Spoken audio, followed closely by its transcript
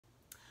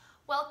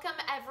Welcome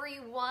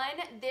everyone.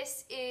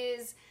 This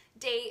is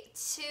day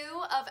 2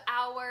 of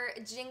our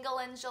Jingle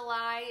in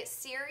July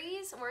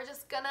series. We're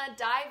just gonna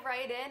dive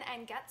right in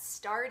and get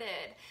started.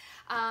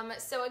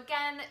 So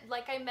again,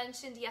 like I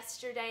mentioned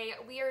yesterday,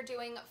 we are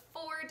doing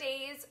 4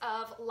 days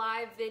of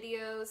live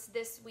videos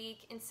this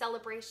week in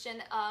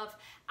celebration of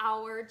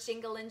our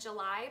Jingle in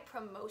July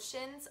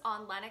promotions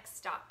on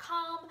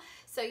Lennox.com.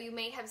 So you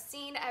may have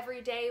seen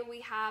every day we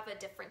have a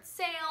different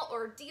sale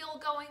or deal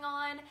going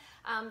on.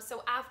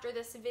 So after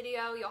this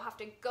video, you'll have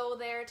to go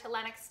there to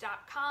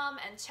Lennox.com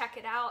and check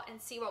it out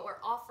and see what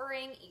we're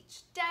offering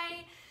each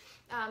day.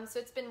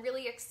 So it's been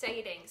really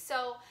exciting.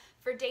 So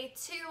for day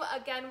 2,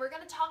 again, we're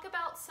going to talk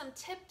about some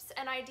tips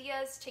and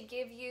ideas to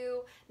give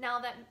you now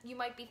that you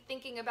might be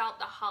thinking about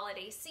the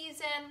holiday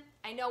season.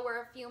 I know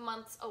we're a few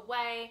months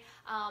away,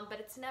 but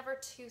it's never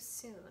too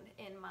soon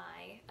in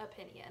my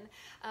opinion.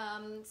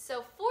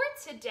 So for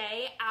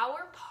today,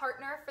 our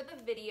partner for the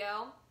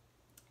video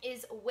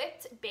is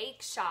Whipped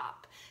Bake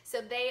Shop.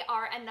 So they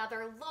are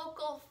another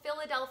local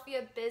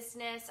Philadelphia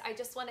business. I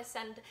just want to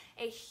send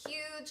a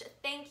huge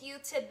thank you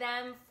to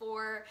them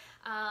for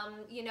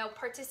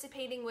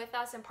participating with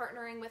us and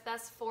partnering with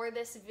us for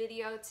this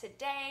video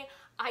today.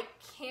 I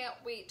can't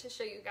wait to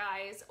show you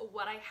guys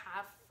what I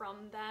have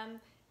from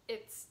them.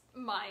 It's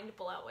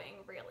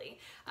mind-blowing, really.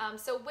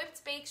 So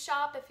Whipped Bake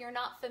Shop, if you're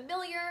not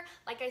familiar,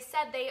 like I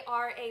said, they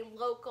are a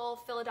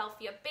local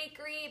Philadelphia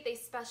bakery. They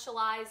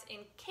specialize in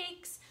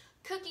cakes,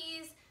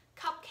 cookies,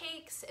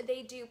 cupcakes.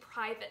 They do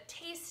private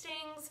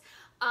tastings.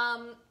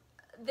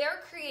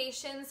 Their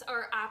creations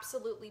are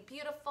absolutely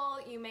beautiful.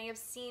 You may have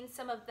seen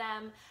some of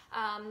them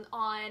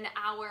on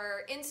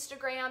our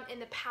Instagram in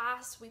the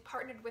past. We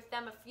partnered with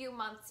them a few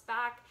months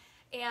back,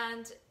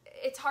 and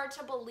it's hard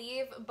to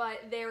believe,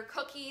 but their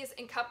cookies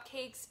and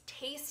cupcakes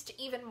taste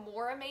even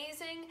more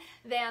amazing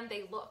than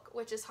they look,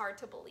 which is hard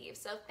to believe.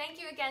 So thank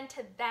you again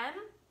to them.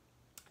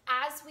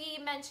 As we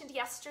mentioned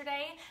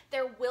yesterday,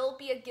 there will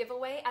be a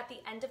giveaway at the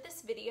end of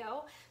this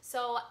video.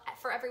 So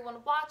for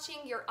everyone watching,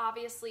 you're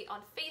obviously on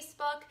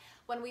Facebook.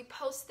 When we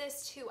post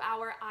this to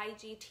our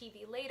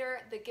IGTV later,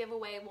 the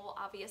giveaway will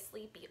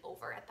obviously be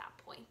over at that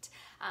point.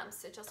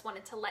 So just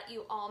wanted to let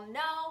you all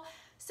know.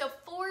 So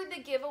for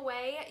the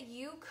giveaway,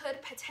 you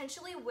could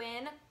potentially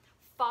win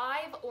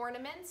 5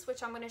 ornaments,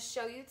 which I'm going to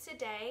show you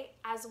today,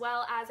 as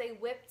well as a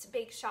Whipped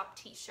Bake Shop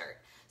t-shirt.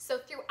 So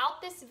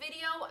throughout this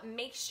video,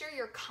 make sure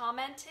you're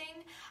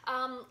commenting.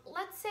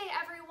 Let's say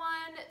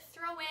everyone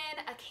throw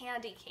in a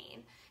candy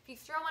cane. If you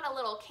throw in a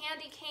little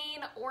candy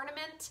cane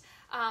ornament,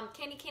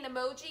 candy cane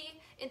emoji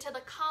into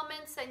the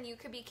comments, then you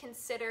could be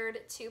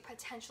considered to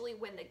potentially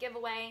win the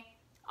giveaway.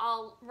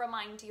 I'll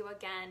remind you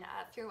again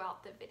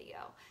throughout the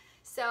video.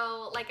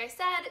 So like I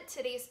said,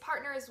 today's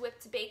partner is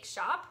Whipped Bake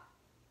Shop.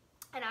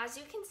 And as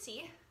you can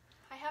see,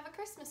 I have a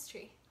Christmas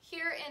tree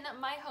here in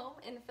my home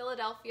in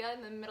Philadelphia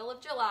in the middle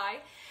of July.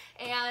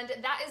 And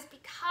that is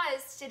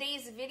because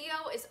today's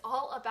video is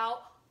all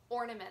about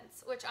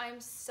ornaments, which I'm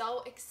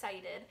so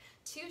excited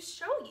to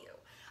show you.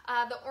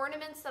 The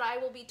ornaments that I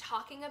will be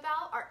talking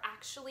about are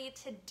actually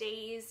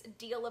today's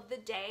deal of the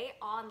day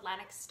on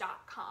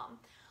Lennox.com.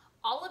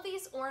 All of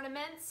these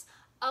ornaments,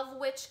 of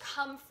which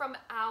come from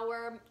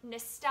our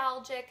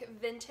nostalgic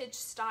vintage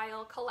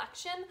style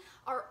collection,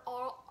 are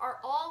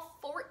all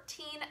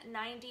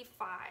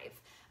 $14.95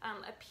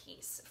 a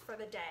piece for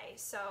the day.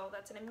 So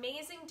that's an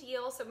amazing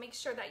deal. So make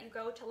sure that you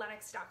go to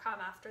Lennox.com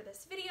after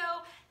this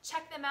video,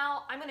 check them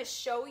out. I'm going to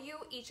show you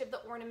each of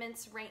the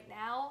ornaments right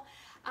now.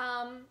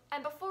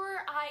 And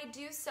before I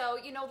do so,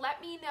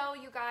 let me know,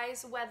 you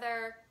guys,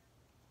 whether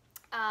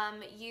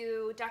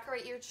you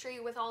decorate your tree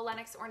with all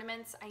Lennox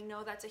ornaments. I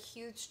know that's a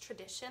huge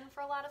tradition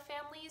for a lot of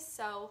families,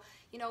 so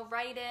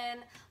write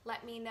in,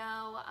 let me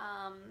know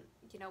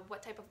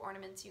what type of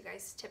ornaments you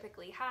guys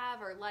typically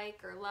have or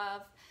like or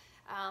love.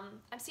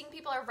 I'm seeing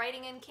people are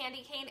writing in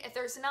candy cane. If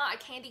there's not a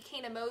candy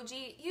cane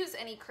emoji, use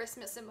any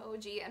Christmas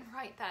emoji and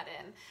write that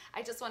in.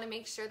 I just want to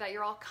make sure that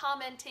you're all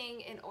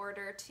commenting in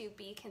order to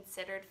be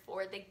considered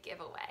for the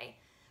giveaway.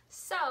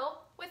 So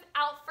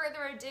without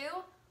further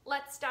ado,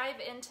 let's dive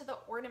into the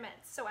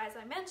ornaments. So as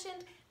I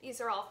mentioned,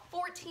 these are all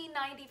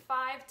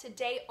 $14.95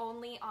 today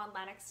only on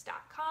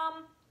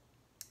Lennox.com.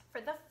 For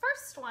the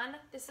first one,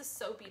 this is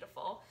so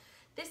beautiful.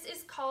 This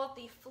is called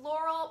the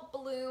Floral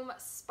Bloom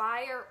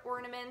Spire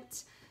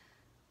Ornament.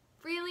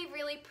 Really,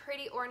 really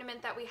pretty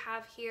ornament that we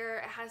have here.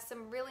 It has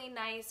some really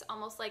nice,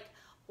 almost like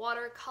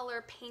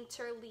watercolor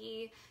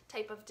painterly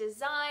type of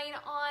design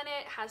on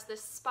it. It has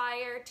this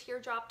spire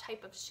teardrop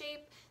type of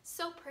shape.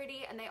 So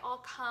pretty, and they all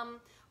come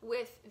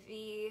with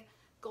the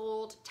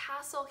gold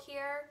tassel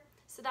here.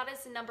 So that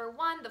is number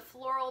 1, the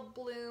Floral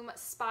Bloom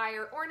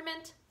Spire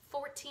Ornament,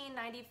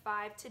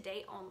 $14.95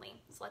 today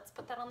only. So let's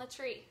put that on the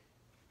tree.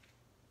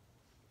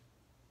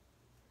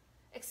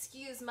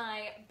 Excuse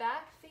my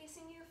back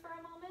facing you for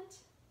a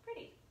moment.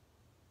 Pretty.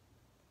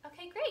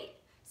 Okay, great.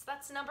 So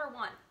that's number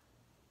 1.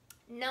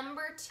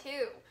 Number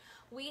 2,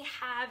 we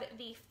have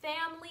the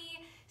Family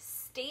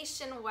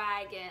Station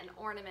Wagon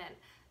ornament.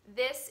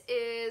 This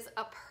is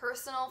a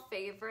personal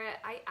favorite.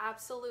 I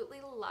absolutely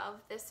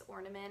love this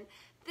ornament.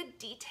 The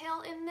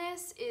detail in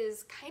this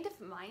is kind of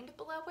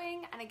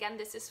mind-blowing, and again,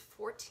 this is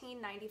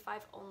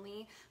 $14.95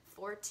 only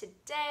for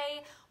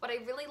today. What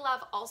I really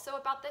love also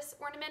about this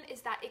ornament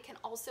is that it can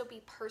also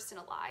be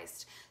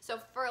personalized. So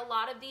for a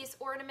lot of these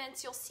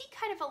ornaments, you'll see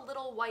kind of a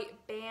little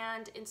white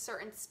band in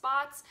certain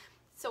spots.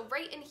 So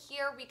right in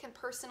here, we can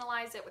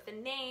personalize it with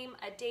a name,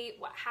 a date,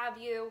 what have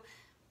you.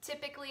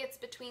 Typically, it's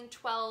between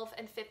 12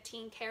 and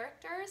 15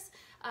 characters,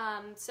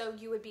 so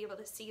you would be able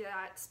to see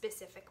that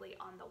specifically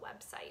on the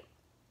website.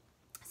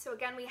 So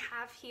again, we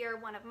have here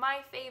one of my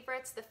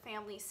favorites, the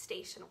family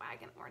station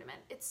wagon ornament.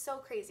 It's so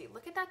crazy.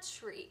 Look at that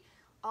tree.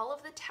 All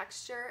of the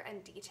texture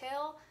and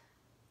detail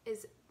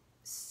is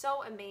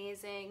so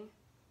amazing.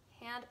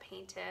 Hand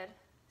painted.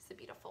 It's a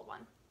beautiful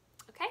one.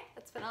 Okay,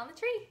 let's put it on the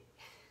tree.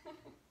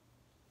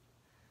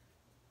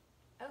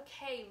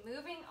 Okay,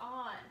 moving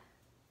on.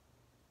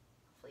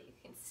 Hopefully you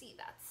can see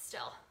that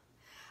still.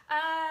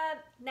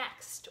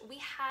 Next, we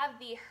have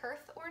the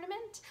hearth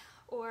ornament,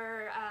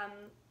 or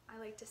I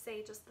like to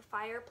say just the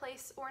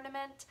fireplace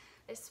ornament.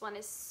 This one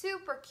is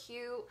super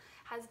cute,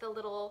 has the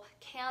little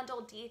candle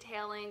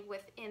detailing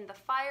within the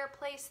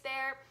fireplace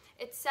there.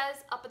 It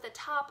says up at the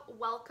top,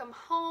 welcome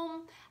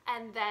home,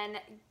 and then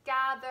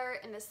gather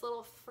in this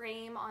little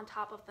frame on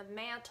top of the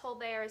mantle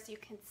there, as you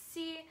can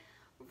see.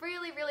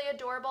 Really, really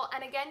adorable.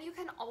 And again, you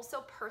can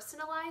also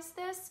personalize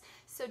this.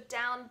 So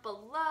down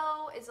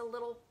below is a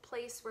little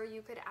place where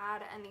you could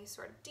add any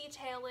sort of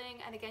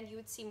detailing. And again, you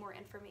would see more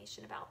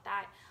information about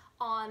that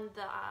on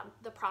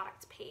the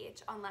product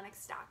page on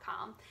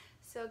Lennox.com.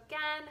 So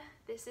again,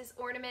 this is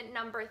ornament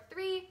number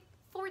 3,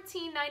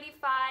 $14.95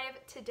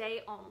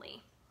 today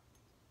only.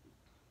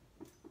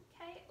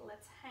 Okay,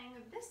 let's hang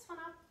this one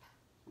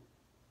up.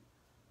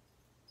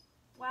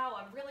 Wow,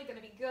 I'm really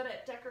gonna be good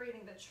at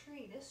decorating the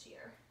tree this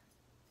year.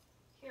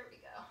 Here we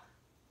go.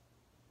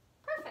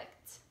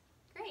 Perfect.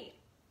 Great.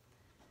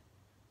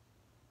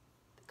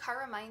 The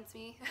car reminds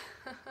me.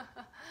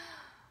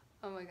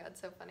 Oh my God,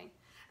 so funny.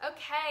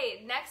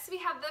 Okay, next we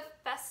have the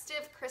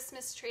festive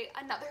Christmas tree,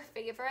 another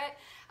favorite.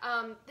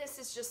 This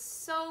is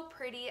just so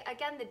pretty.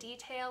 Again, the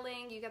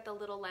detailing, you get the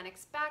little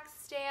Lennox back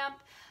stamp.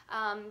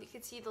 You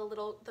can see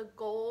the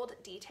gold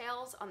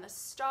details on the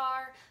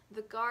star,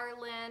 the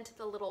garland,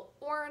 the little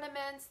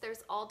ornaments.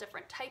 There's all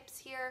different types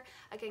here.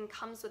 Again,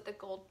 comes with the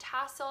gold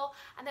tassel,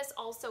 and this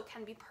also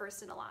can be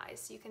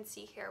personalized. You can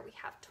see here we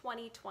have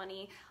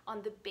 2020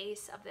 on the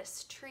base of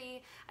this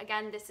tree.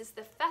 Again, this is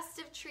the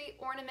festive tree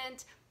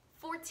ornament,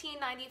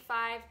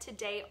 $14.95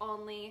 today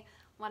only,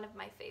 one of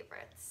my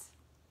favorites.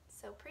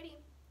 So pretty.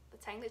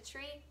 Let's hang the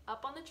tree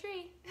up on the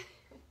tree.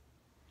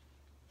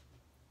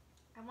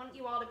 I want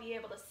you all to be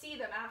able to see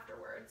them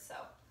afterwards, so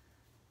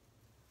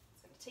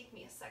it's going to take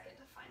me a second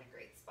to find a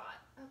great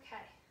spot.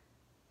 Okay,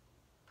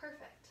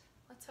 perfect.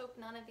 Let's hope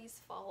none of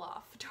these fall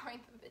off during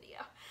the video.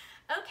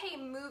 Okay,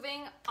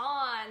 moving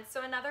on.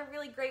 So another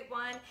really great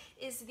one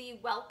is the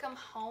welcome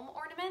home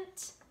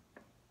ornament.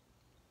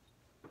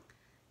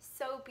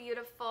 So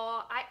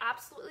beautiful. I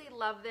absolutely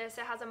love this.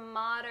 It has a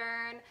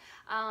modern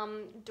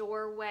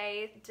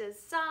doorway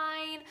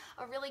design,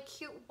 a really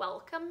cute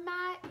welcome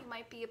mat. You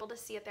might be able to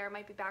see it there. It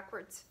might be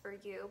backwards for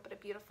you, but a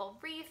beautiful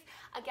wreath.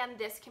 Again,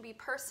 this can be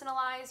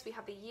personalized. We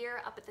have the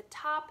year up at the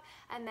top,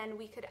 and then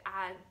we could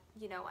add,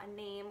 you know, a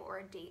name or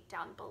a date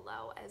down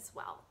below as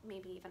well.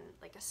 Maybe even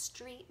like a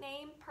street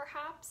name,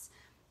 perhaps.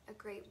 A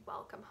great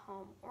welcome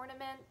home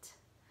ornament.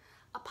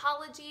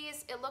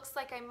 Apologies, it looks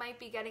like I might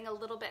be getting a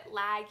little bit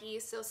laggy,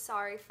 so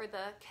sorry for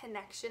the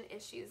connection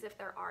issues if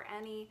there are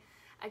any.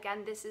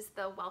 Again, this is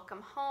the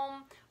welcome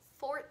home,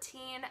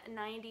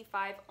 $14.95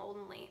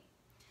 only.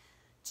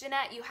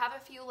 Jeanette, you have a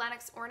few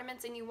Lennox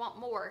ornaments and you want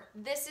more.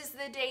 This is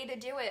the day to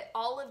do it.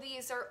 All of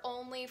these are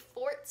only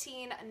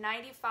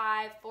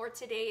 $14.95 for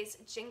today's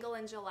Jingle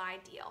in July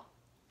deal.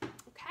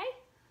 Okay,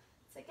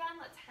 so again,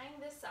 let's hang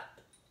this up.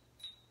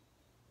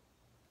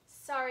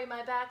 Sorry,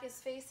 my back is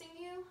facing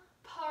you.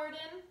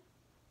 Pardon.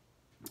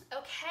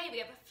 Okay, we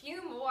have a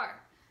few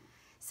more.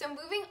 So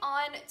moving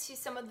on to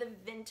some of the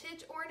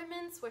vintage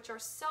ornaments, which are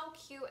so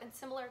cute and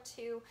similar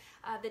to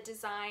the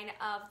design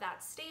of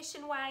that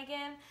station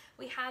wagon.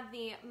 We have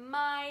the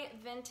My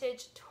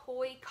Vintage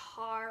Toy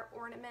Car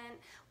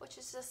ornament, which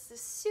is just this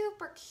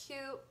super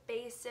cute,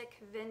 basic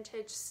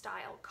vintage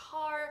style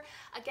car.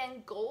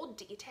 Again, gold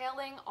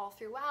detailing all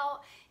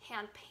throughout,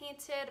 hand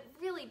painted,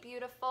 really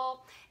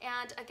beautiful.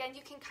 And again,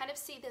 you can kind of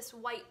see this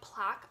white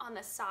plaque on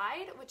the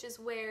side, which is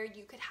where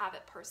you could have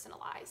it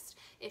personalized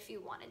if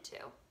you wanted to.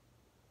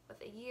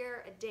 With a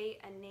year, a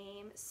date, a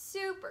name,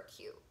 super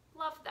cute.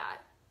 Love that.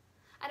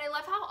 And I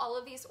love how all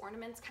of these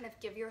ornaments kind of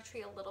give your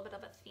tree a little bit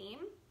of a theme.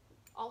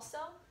 Also,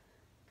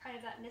 kind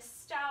of that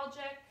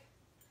nostalgic,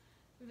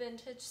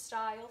 vintage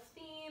style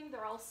theme.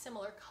 They're all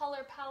similar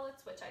color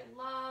palettes, which I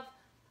love.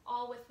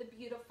 All with the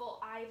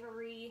beautiful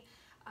ivory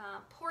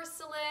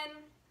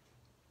porcelain.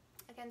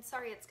 Again,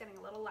 sorry it's getting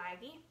a little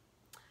laggy.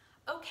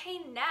 Okay,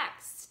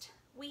 next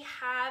we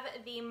have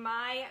the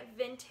My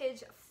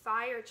Vintage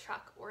Fire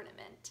Truck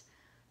ornament.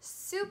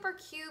 Super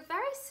cute,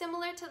 very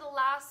similar to the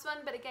last one,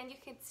 but again, you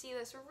can see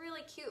this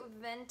really cute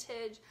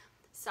vintage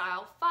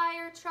style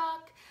fire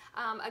truck.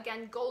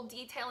 Again, gold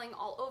detailing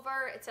all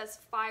over. It says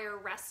Fire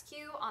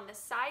Rescue on the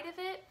side of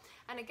it.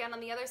 And again, on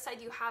the other side,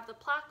 you have the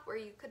plaque where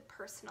you could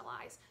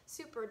personalize.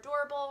 Super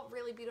adorable,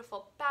 really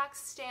beautiful back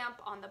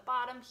stamp on the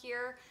bottom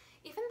here.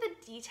 Even the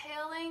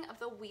detailing of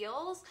the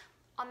wheels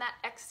on that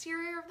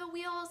exterior of the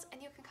wheels,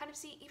 and you can kind of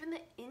see even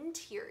the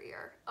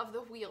interior of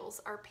the wheels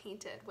are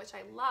painted, which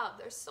I love.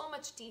 There's so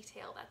much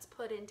detail that's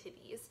put into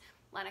these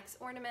Lenox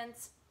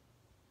ornaments.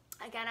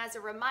 Again, as a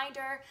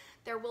reminder,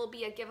 there will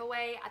be a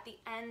giveaway at the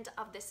end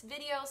of this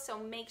video, so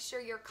make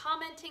sure you're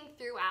commenting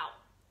throughout.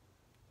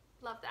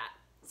 Love that.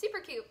 Super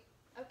cute.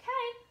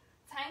 Okay,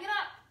 let's hang it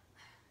up.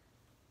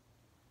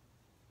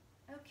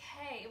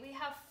 Okay, we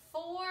have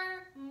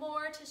 4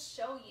 more to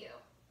show you.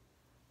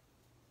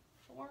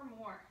 4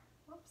 more.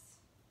 Whoops.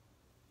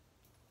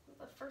 This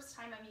is the first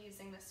time I'm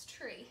using this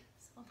tree,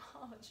 so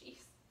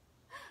apologies.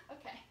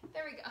 Okay,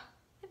 there we go.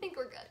 I think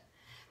we're good.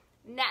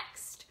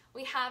 Next,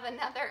 we have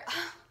another,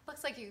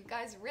 looks like you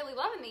guys are really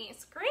loving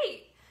these.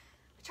 Great.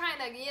 We're trying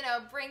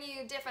to, bring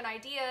you different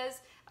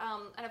ideas.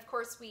 And of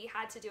course, we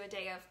had to do a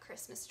day of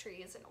Christmas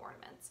trees and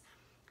ornaments.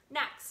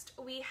 Next,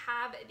 we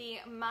have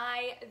the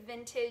My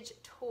Vintage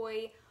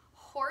Toy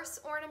Horse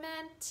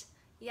ornament.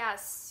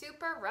 Yes,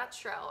 super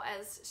retro,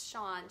 as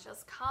Sean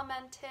just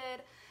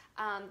commented.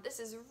 This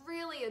is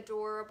really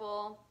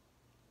adorable.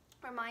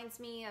 Reminds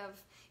me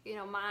of,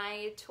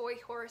 my toy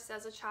horse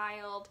as a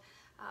child.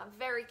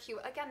 Very cute.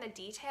 Again, the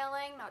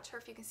detailing, not sure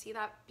if you can see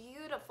that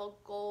beautiful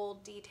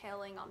gold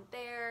detailing on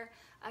there.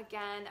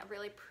 Again, a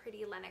really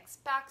pretty Lenox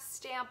back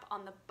stamp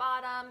on the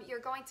bottom. You're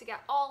going to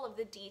get all of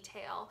the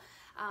detail,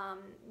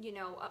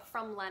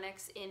 from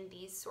Lenox in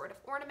these sort of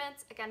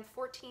ornaments. Again,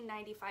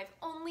 $14.95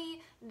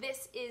 only.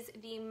 This is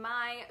the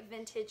My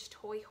Vintage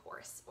Toy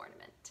Horse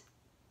ornament.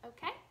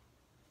 Okay,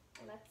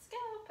 let's go.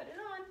 Put it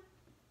on.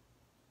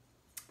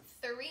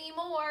 3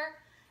 more.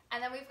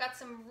 And then we've got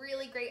some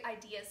really great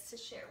ideas to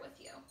share with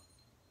you.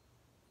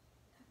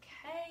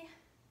 Okay.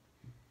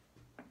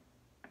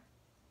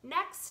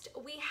 Next,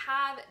 we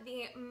have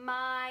the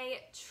My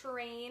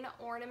Train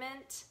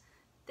ornament.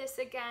 This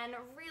again,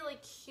 really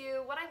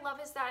cute. What I love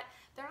is that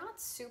they're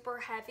not super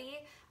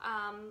heavy.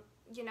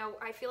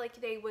 I feel like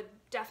they would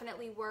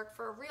definitely work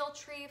for a real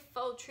tree,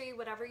 faux tree,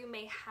 whatever you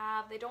may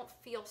have. They don't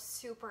feel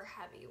super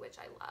heavy, which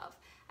I love.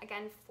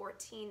 Again,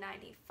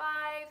 $14.95.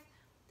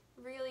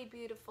 Really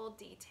beautiful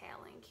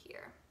detailing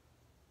here.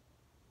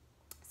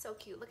 So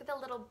cute. Look at the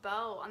little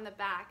bow on the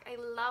back. I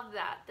love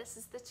that. This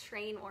is the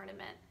train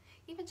ornament.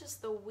 Even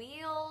just the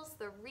wheels,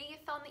 the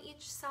wreath on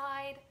each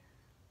side.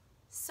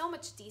 So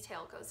much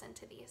detail goes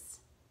into these.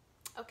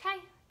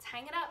 Okay, let's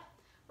hang it up.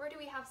 Where do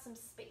we have some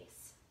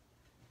space?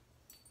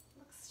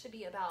 Looks to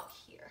be about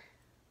here.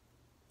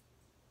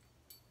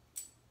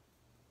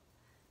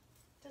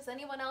 Does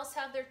anyone else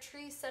have their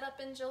tree set up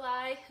in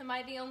July? Am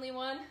I the only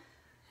one?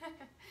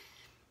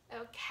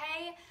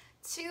 Okay,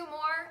 2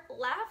 more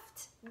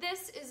left.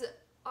 This is,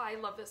 I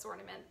love this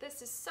ornament.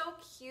 This is so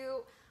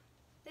cute.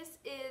 This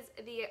is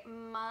the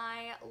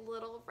My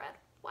Little Red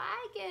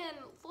Wagon.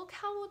 Look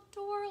how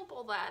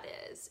adorable that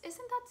is.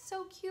 Isn't that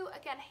so cute?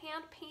 Again,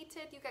 hand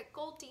painted. You get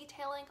gold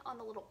detailing on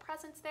the little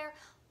presents there.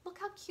 Look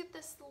how cute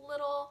this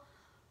little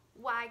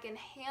wagon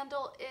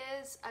handle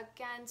is.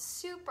 Again,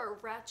 super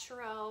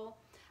retro.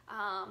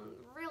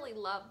 Really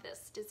love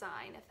this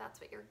design if that's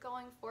what you're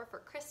going for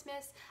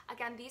Christmas.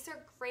 Again, these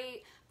are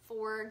great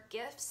for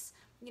gifts.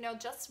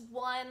 Just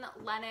one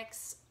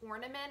Lenox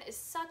ornament is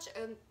such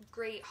a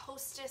great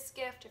hostess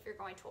gift if you're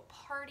going to a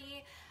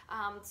party.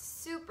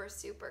 Super,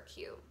 super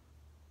cute.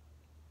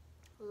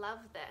 Love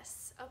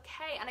this.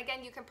 Okay, and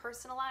again, you can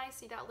personalize.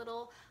 See that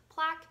little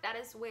plaque? That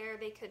is where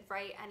they could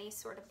write any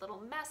sort of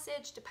little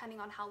message depending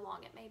on how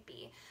long it may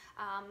be.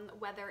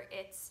 Whether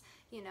it's,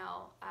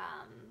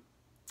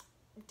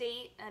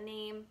 date, a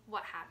name,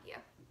 what have you.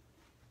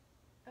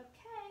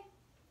 Okay.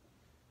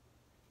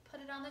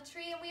 Put it on the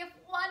tree, and we have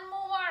 1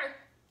 more.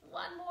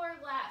 1 more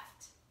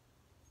left.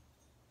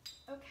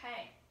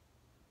 Okay.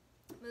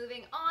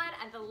 Moving on,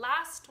 and the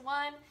last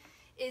one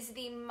is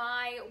the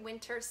My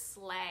Winter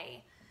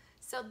Sleigh.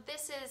 So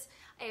this is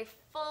a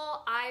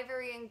full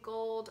ivory and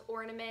gold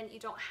ornament. You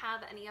don't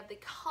have any of the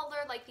color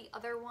like the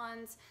other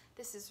ones.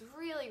 This is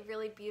really,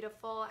 really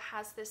beautiful. It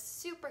has this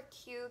super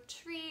cute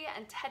tree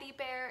and teddy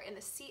bear in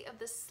the seat of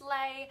the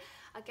sleigh.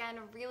 Again,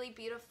 a really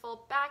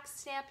beautiful back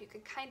stamp. You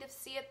can kind of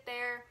see it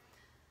there.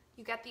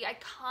 You get the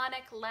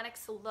iconic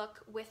Lenox look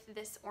with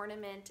this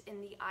ornament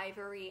in the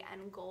ivory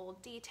and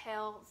gold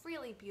detail.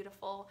 Really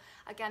beautiful.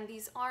 Again,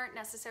 these aren't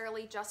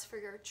necessarily just for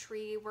your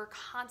tree. We're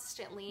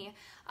constantly,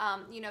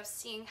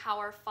 seeing how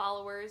our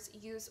followers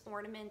use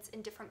ornaments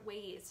in different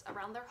ways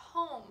around their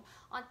home,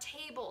 on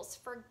tables,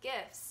 for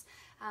gifts.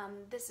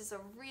 This is a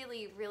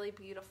really, really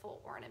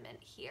beautiful ornament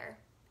here.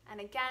 And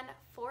again,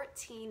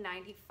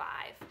 $14.95.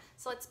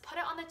 So let's put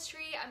it on the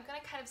tree. I'm gonna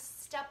kind of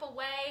step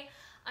away.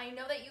 I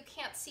know that you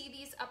can't see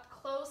these up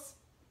close,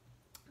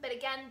 but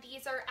again,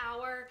 these are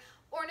our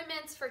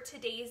ornaments for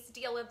today's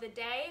deal of the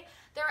day.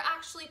 There are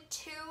actually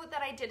two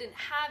that I didn't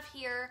have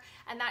here,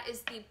 and that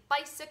is the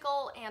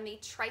bicycle and the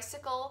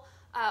tricycle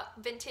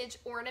vintage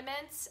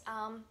ornaments.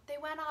 They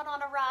went out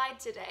on a ride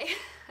today.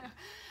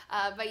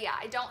 But yeah,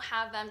 I don't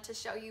have them to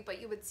show you, but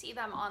you would see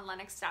them on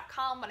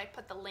Lennox.com when I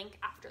put the link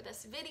after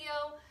this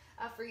video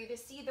for you to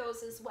see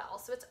those as well.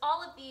 So it's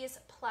all of these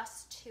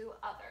plus two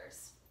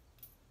others.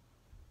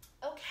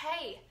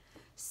 Okay,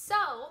 so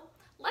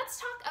let's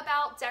talk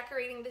about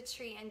decorating the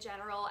tree in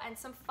general and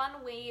some fun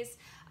ways,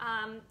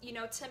 you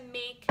know, to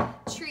make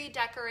tree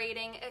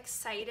decorating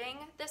exciting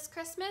this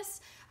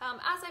Christmas.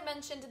 As I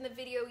mentioned in the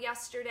video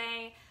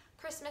yesterday,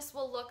 Christmas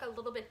will look a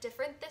little bit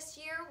different this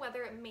year,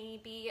 whether it may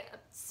be a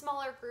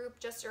smaller group,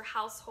 just your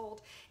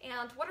household,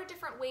 and what are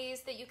different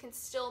ways that you can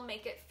still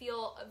make it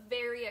feel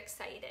very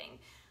exciting.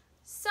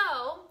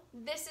 So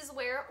this is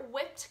where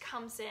Whipped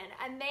comes in,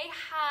 and they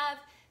have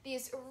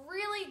these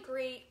really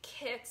great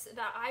kits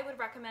that I would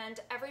recommend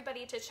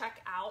everybody to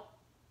check out.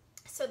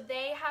 So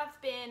they have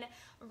been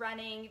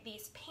running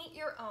these paint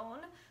your own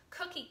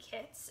cookie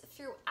kits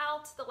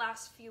throughout the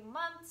last few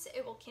months.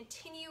 It will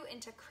continue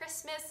into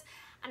Christmas,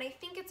 and I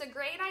think it's a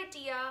great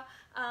idea,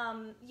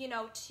 you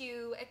know,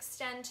 to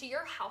extend to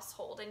your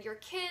household and your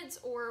kids,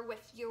 or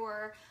with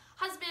your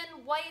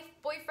husband, wife,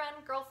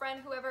 boyfriend, girlfriend,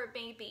 whoever it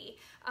may be.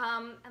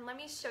 And let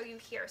me show you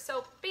here.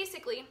 So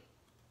basically,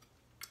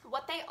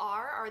 what they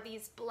are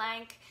these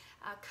blank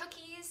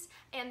cookies,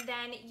 and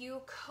then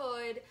you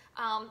could,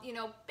 you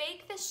know,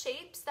 bake the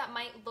shapes that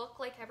might look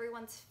like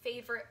everyone's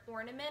favorite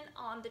ornament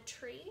on the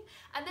tree,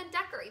 and then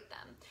decorate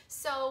them.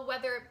 So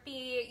whether it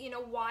be, you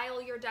know,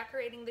 while you're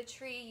decorating the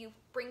tree, you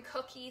bring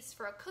cookies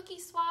for a cookie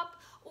swap,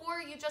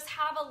 or you just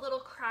have a little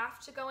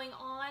craft going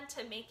on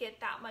to make it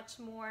that much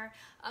more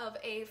of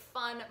a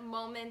fun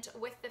moment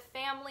with the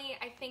family.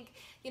 I think,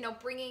 you know,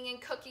 bringing in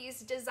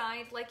cookies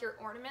designed like your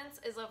ornaments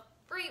is a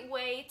great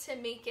way to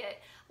make it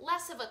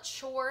less of a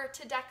chore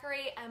to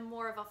decorate and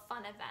more of a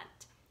fun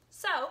event.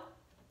 So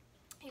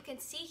you can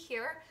see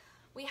here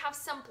we have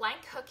some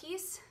blank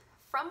cookies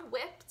from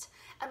Whipped,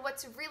 and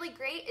what's really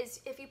great is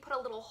if you put a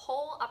little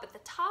hole up at the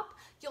top,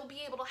 you'll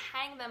be able to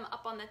hang them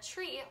up on the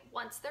tree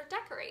once they're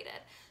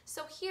decorated.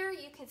 So here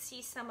you can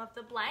see some of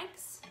the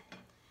blanks,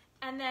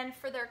 and then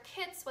for their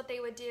kits what they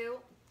would do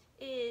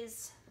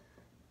is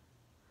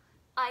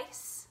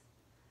ice,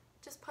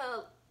 just put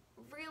a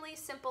really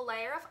simple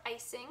layer of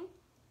icing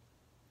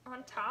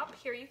on top.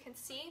 Here you can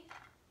see,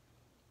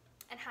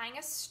 and hang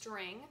a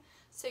string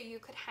so you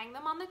could hang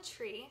them on the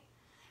tree.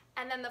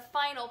 And then the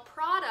final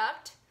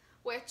product,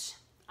 which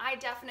I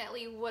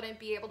definitely wouldn't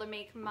be able to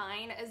make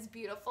mine as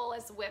beautiful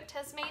as Whipped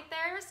has made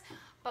theirs,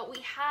 but we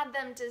had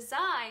them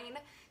design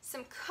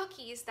some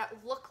cookies that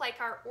look like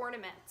our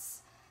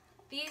ornaments.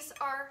 These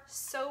are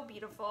so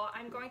beautiful.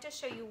 I'm going to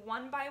show you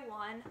one by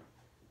one.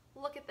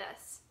 Look at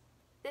this.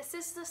 This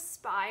is the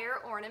spire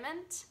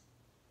ornament.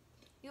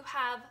 You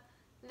have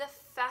the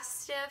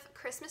festive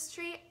Christmas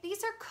tree.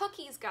 These are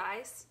cookies,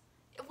 guys.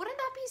 Wouldn't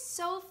that be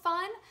so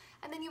fun?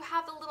 And then you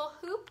have the little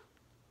hoop.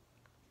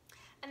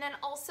 And then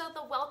also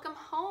the welcome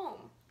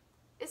home.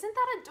 Isn't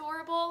that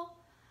adorable?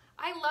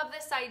 I love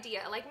this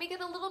idea. Like, make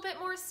it a little bit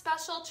more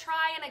special.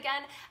 Try, and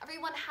again,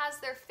 everyone has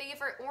their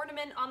favorite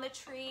ornament on the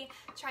tree.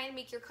 Try and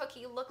make your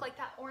cookie look like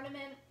that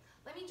ornament.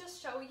 Let me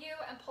just show you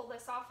and pull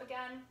this off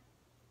again.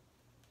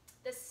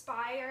 The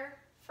spire,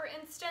 for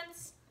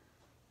instance.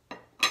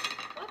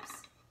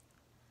 Whoops.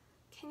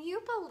 Can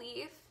you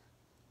believe?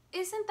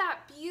 Isn't that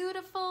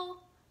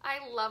beautiful? I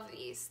love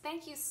these.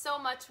 Thank you so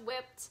much,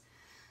 Whipped.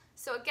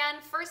 So again,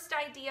 first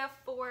idea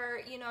for,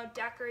 you know,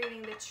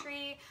 decorating the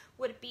tree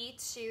would be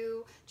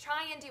to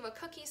try and do a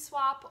cookie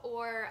swap,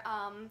 or,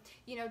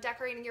 you know,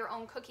 decorating your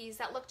own cookies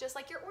that look just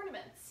like your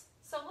ornaments.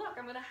 So look,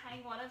 I'm gonna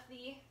hang one of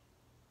the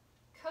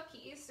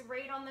cookies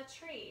right on the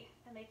tree,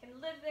 and they can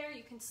live there.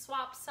 You can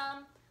swap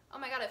some. Oh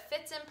my God, it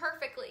fits in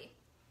perfectly.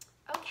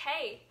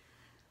 Okay,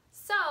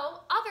 so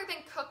other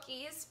than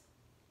cookies,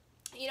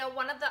 you know,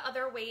 one of the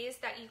other ways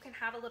that you can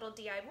have a little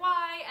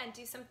DIY and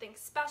do something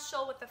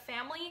special with the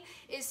family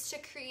is to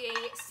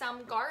create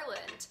some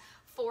garland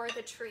for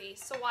the tree.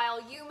 So while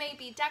you may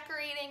be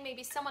decorating,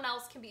 maybe someone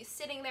else can be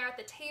sitting there at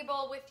the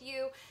table with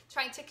you,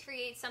 trying to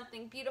create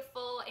something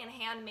beautiful and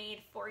handmade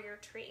for your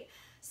tree.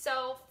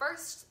 So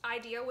first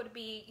idea would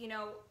be, you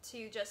know,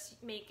 to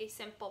just make a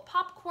simple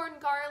popcorn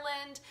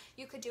garland.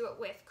 You could do it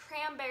with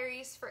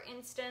cranberries, for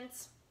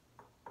instance.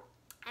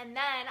 And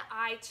then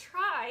I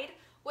tried,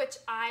 which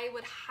I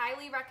would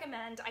highly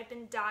recommend, I've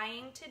been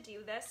dying to do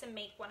this and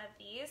make one of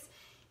these,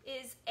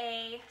 is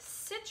a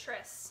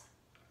citrus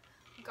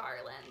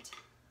garland.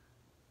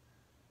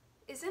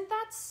 Isn't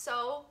that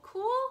so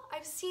cool?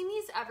 I've seen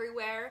these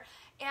everywhere,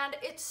 and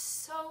it's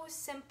so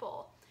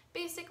simple.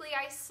 Basically,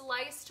 I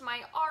sliced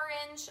my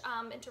orange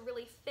into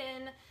really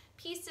thin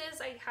pieces.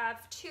 I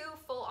have 2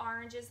 full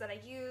oranges that I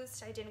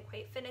used. I didn't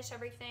quite finish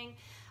everything.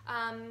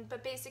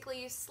 But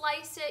basically you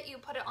slice it, you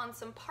put it on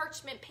some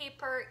parchment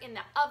paper in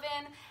the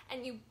oven,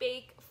 and you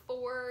bake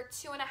for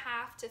 2.5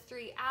 to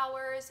 3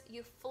 hours.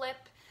 You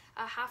flip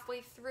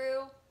halfway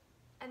through,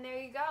 And there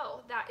you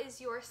go. That is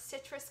your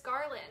citrus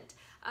garland.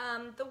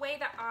 The way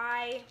that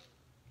I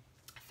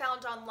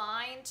found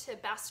online to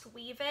best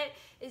weave it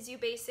is you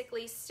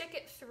basically stick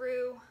it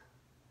through,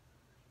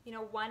 you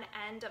know, one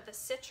end of the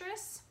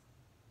citrus.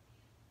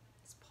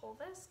 Let's pull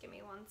this. Give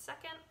me 1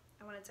 second.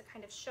 I wanted to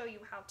kind of show you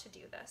how to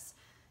do this.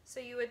 So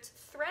you would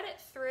thread it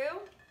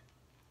through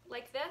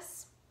like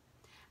this,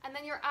 and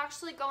then you're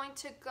actually going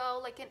to go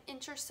like an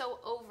inch or so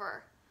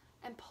over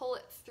and pull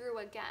it through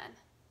again.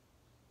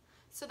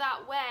 So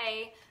that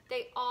way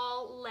they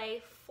all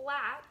lay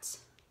flat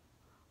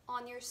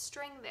on your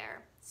string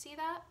there. See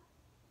that?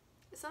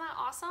 Isn't that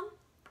awesome?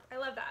 I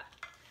love that.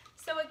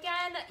 So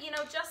again, you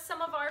know, just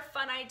some of our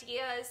fun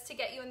ideas to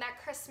get you in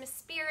that Christmas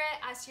spirit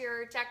as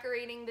you're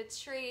decorating the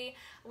tree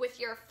with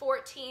your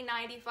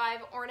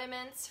 $14.95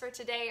 ornaments for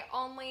today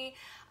only.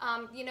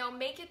 You know,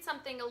 make it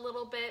something a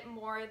little bit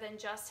more than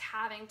just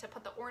having to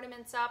put the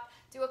ornaments up.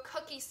 Do a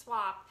cookie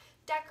swap,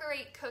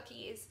 decorate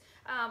cookies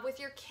with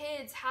your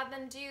kids, have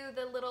them do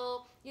the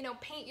little, you know,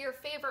 paint your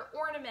favorite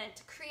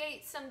ornament,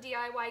 create some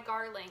DIY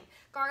garland.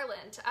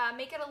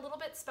 Make it a little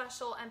bit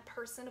special and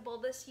personable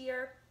this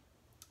year.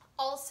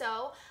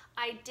 Also,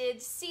 I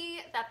did see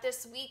that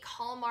this week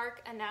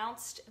Hallmark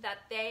announced that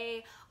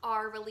they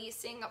are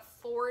releasing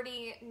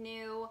 40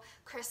 new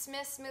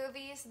Christmas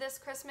movies this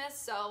Christmas.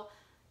 So,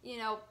 you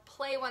know,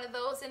 play one of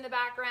those in the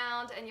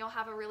background and you'll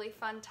have a really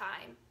fun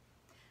time.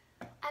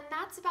 And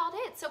that's about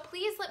it. So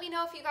please let me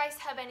know if you guys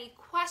have any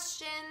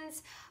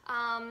questions,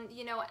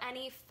 you know,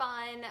 any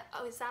fun.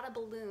 Oh, is that a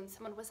balloon?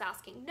 Someone was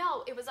asking.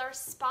 No, it was our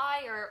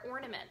spire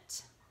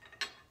ornament.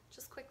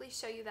 Just quickly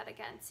show you that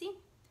again. See?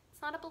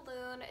 Not a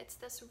balloon, it's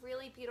this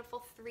really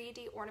beautiful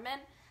 3D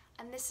ornament,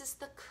 and this is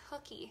the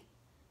cookie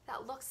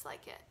that looks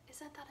like it.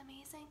 Isn't that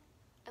amazing?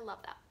 I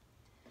love that.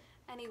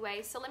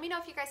 Anyway, so let me know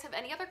if you guys have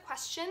any other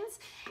questions,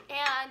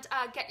 and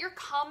get your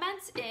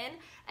comments in,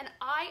 and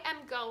I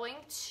am going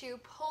to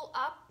pull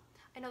up,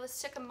 I know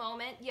this took a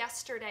moment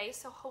yesterday,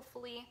 so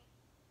hopefully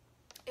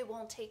it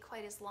won't take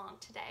quite as long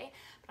today,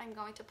 but I'm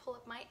going to pull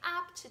up my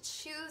app to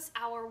choose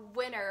our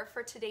winner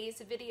for today's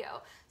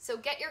video. So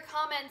get your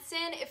comments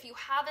in if you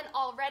haven't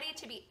already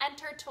to be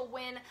entered to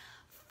win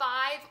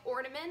 5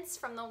 ornaments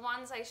from the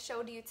ones I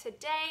showed you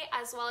today,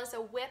 as well as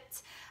a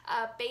whipped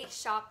bake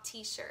shop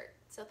t-shirt.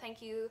 So thank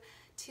you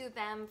to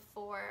them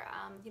for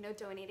you know,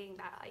 donating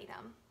that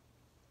item.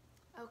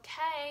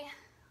 Okay,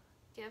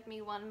 give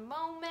me 1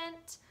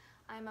 moment.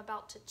 I'm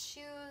about to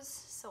choose,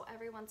 so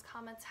everyone's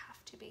comments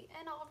have to be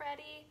in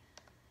already.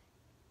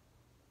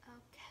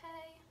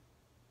 Okay.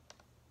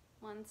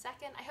 1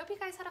 second. I hope you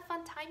guys had a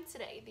fun time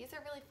today. These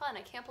are really fun.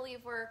 I can't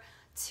believe we're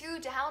 2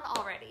 down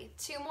already.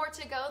 2 more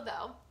to go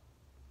though.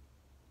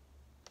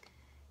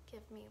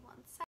 Give me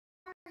 1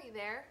 second. Are you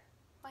there?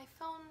 My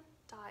phone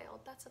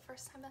dialed. That's the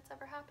first time that's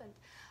ever happened.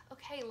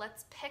 Okay,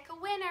 let's pick a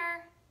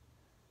winner.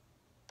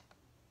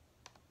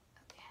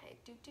 Okay,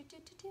 do.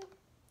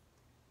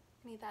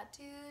 I need that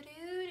do. 1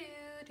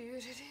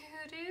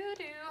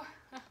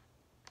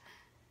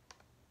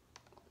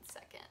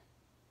 second.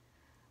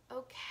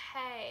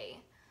 Okay,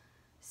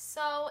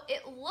 so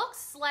it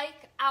looks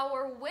like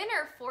our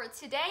winner for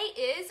today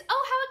is,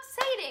 oh, how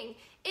exciting!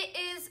 It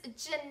is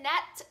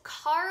Jeanette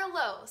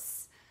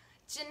Carlos.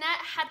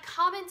 Jeanette had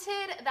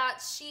commented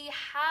that she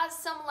has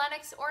some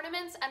Lennox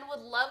ornaments and would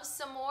love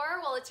some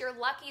more. Well, it's your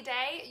lucky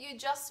day. You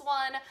just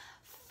won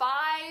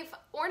 5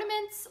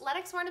 ornaments,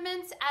 Lennox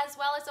ornaments, as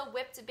well as a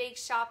whipped bake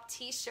shop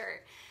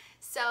t-shirt.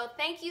 So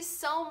thank you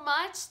so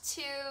much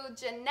to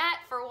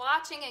Jeanette for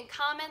watching and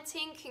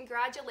commenting.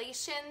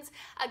 Congratulations.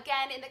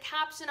 Again, in the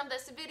caption of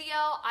this video,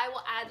 I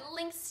will add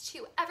links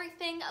to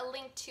everything, a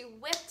link to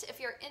Whipped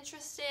if you're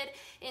interested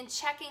in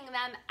checking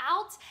them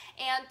out.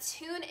 And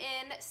tune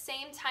in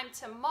same time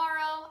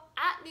tomorrow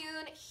at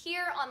noon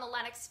here on the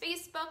Lennox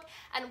Facebook,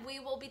 and we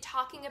will be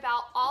talking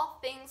about all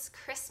things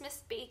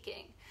Christmas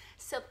baking.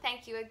 So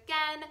thank you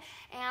again,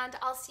 and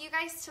I'll see you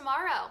guys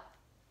tomorrow.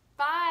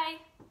 Bye.